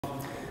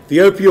The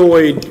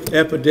opioid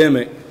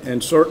epidemic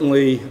and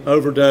certainly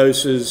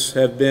overdoses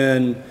have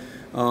been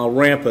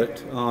rampant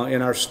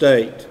in our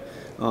state.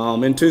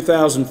 In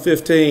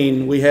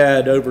 2015, we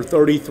had over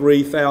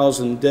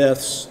 33,000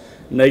 deaths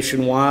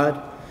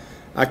nationwide.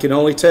 I can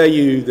only tell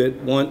you that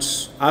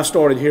once I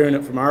started hearing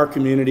it from our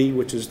community,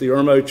 which is the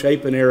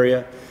Irmo-Chapin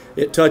area,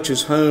 it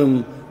touches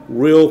home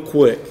real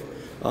quick.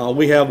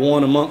 We have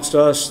one amongst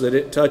us that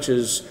it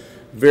touches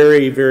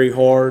very, very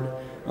hard.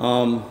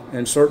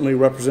 And certainly,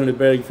 Representative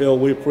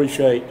Bedingfield, we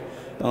appreciate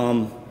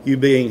you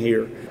being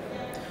here.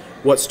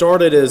 What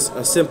started as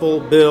a simple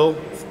bill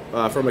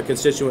from a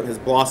constituent has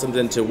blossomed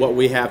into what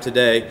we have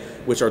today,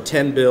 which are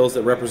 10 bills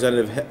that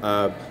Representative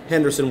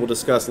Henderson will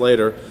discuss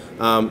later.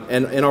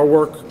 And our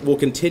work will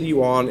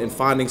continue on in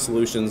finding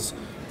solutions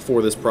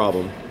for this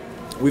problem.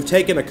 We've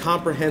taken a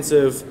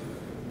comprehensive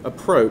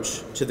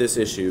approach to this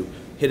issue,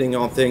 hitting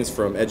on things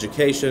from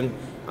education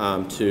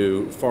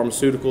to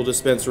pharmaceutical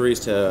dispensaries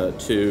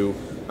to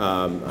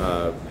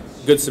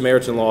Good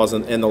Samaritan laws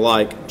and the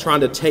like,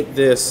 trying to take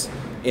this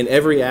in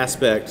every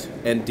aspect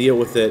and deal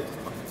with it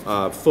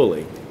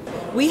fully.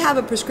 We have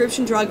a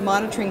prescription drug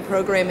monitoring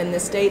program in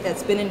this state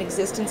that's been in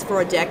existence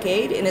for a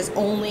decade and is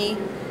only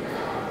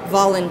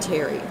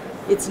voluntary.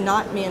 It's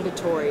not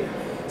mandatory.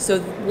 So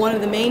one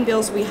of the main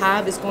bills we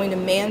have is going to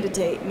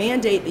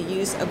mandate the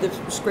use of the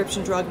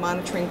prescription drug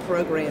monitoring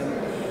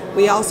program.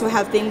 We also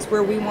have things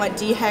where we want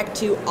DHEC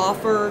to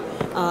offer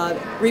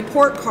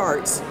report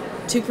cards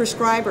to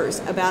prescribers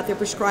about their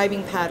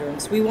prescribing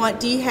patterns. We want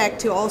DHEC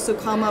to also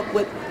come up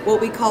with what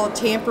we call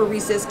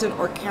tamper-resistant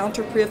or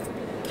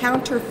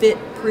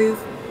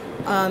counterfeit-proof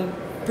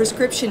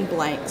prescription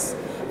blanks.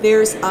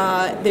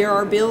 There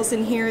are bills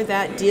in here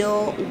that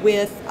deal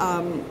with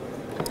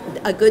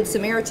a Good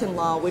Samaritan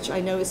law, which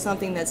I know is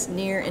something that's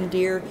near and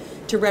dear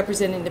to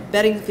Representative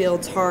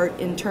Bedingfield's heart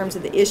in terms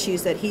of the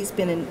issues that he's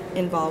been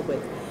involved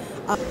with.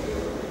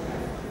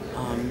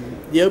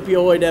 The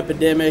opioid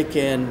epidemic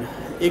and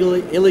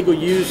illegal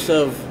use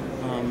of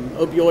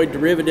opioid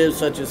derivatives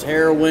such as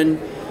heroin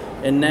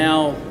and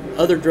now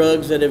other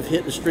drugs that have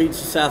hit the streets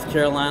of South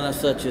Carolina,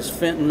 such as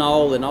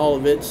fentanyl and all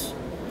of its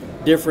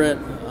different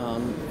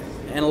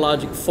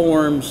analogic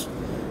forms,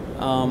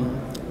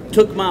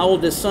 took my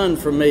oldest son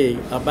from me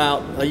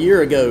about a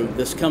year ago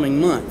this coming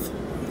month.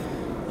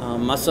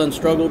 My son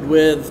struggled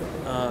with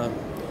a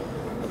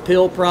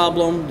pill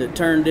problem that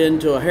turned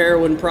into a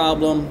heroin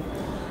problem,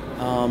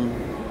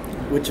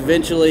 which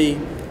eventually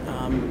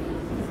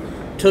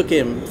took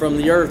him from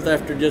the earth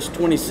after just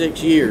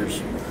 26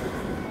 years.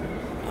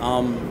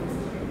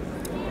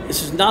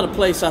 This is not a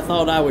place I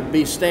thought I would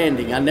be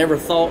standing. I never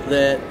thought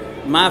that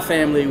my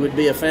family would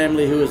be a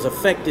family who is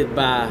affected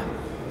by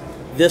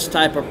this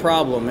type of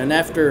problem. And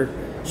after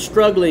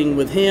struggling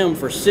with him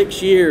for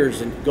 6 years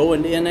and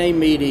going to NA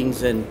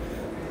meetings and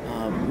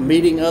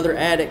meeting other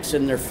addicts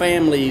and their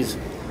families,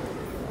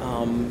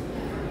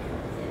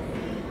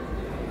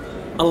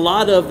 a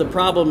lot of the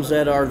problems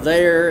that are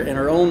there and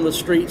are on the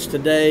streets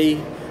today,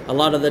 a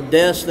lot of the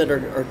deaths that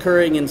are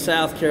occurring in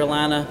South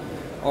Carolina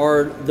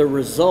are the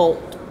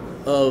result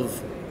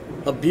of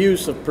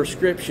abuse of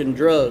prescription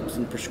drugs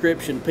and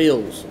prescription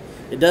pills.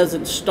 It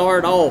doesn't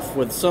start off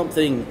with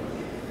something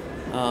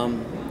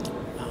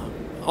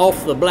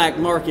off the black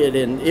market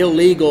and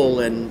illegal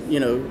and, you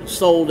know,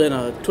 sold in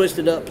a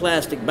twisted up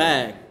plastic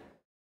bag.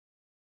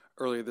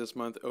 Earlier this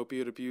month,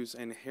 opioid abuse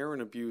and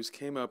heroin abuse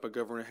came up at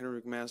Governor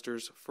Henry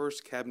McMaster's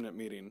first cabinet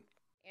meeting.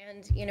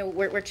 And, you know,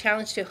 we're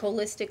challenged to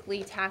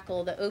holistically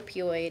tackle the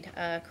opioid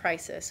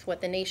crisis, what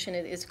the nation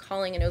is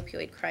calling an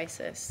opioid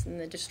crisis, and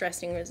the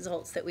distressing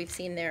results that we've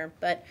seen there.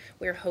 But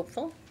we're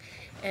hopeful,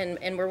 and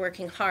we're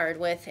working hard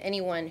with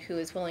anyone who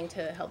is willing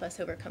to help us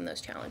overcome those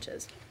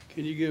challenges.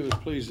 Can you give us,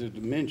 please, the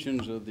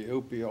dimensions of the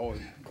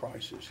opioid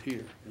crisis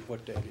here and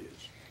what that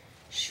is?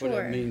 Sure. What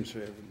that means for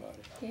everybody.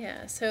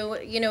 Yeah, so,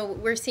 you know,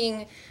 we're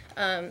seeing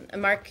a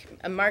marked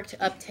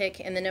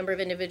uptick in the number of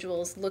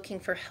individuals looking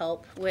for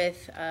help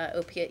with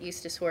opiate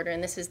use disorder,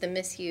 and this is the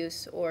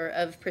misuse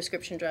of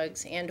prescription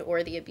drugs and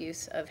or the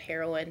abuse of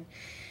heroin.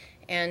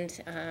 And,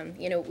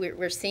 you know,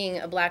 we're seeing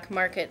a black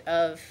market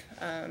of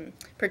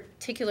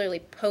particularly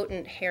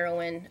potent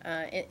heroin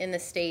in the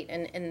state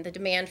and the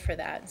demand for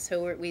that.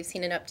 So we've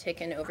seen an uptick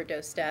in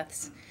overdose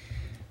deaths.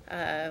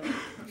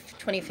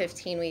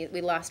 2015, we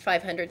lost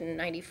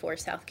 594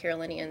 South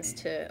Carolinians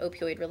to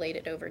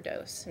opioid-related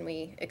overdose, and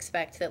we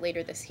expect that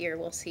later this year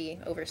we'll see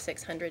over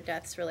 600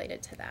 deaths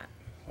related to that.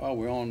 While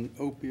we're on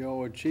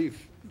opioid,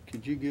 Chief,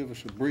 could you give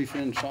us a brief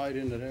insight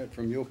into that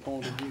from your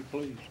point of view,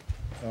 please?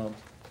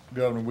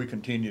 Governor, we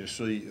continue to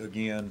see,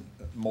 again,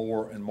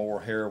 more and more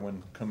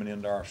heroin coming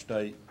into our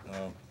state,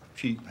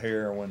 cheap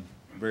heroin,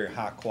 very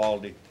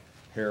high-quality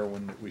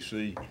heroin that we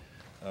see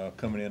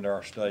coming into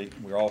our state.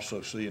 We're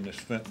also seeing this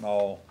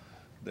fentanyl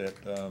that's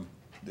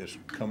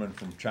coming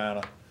from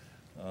China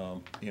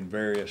in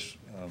various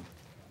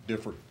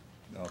different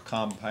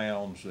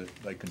compounds that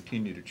they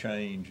continue to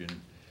change, and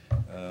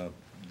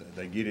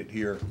they get it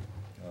here.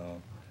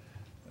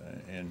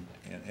 And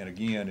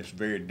again, it's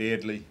very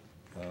deadly.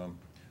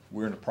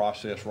 We're in the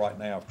process right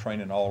now of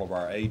training all of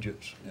our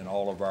agents and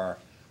all of our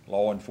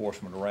law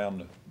enforcement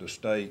around the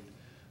state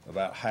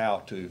about how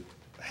to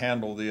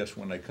handle this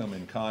when they come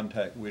in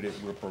contact with it.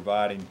 We're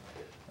providing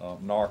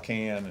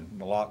Narcan and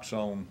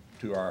naloxone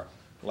to our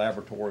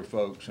laboratory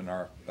folks and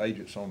our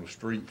agents on the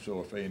street,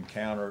 so if they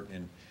encounter it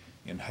and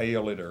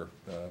inhale it or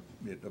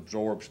it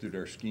absorbs through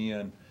their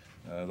skin,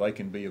 they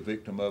can be a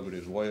victim of it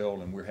as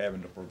well, and we're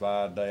having to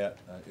provide that.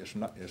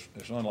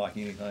 It's unlike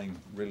anything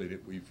really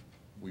that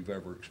we've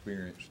ever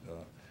experienced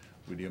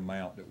with the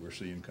amount that we're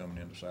seeing coming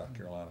into South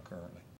Carolina currently.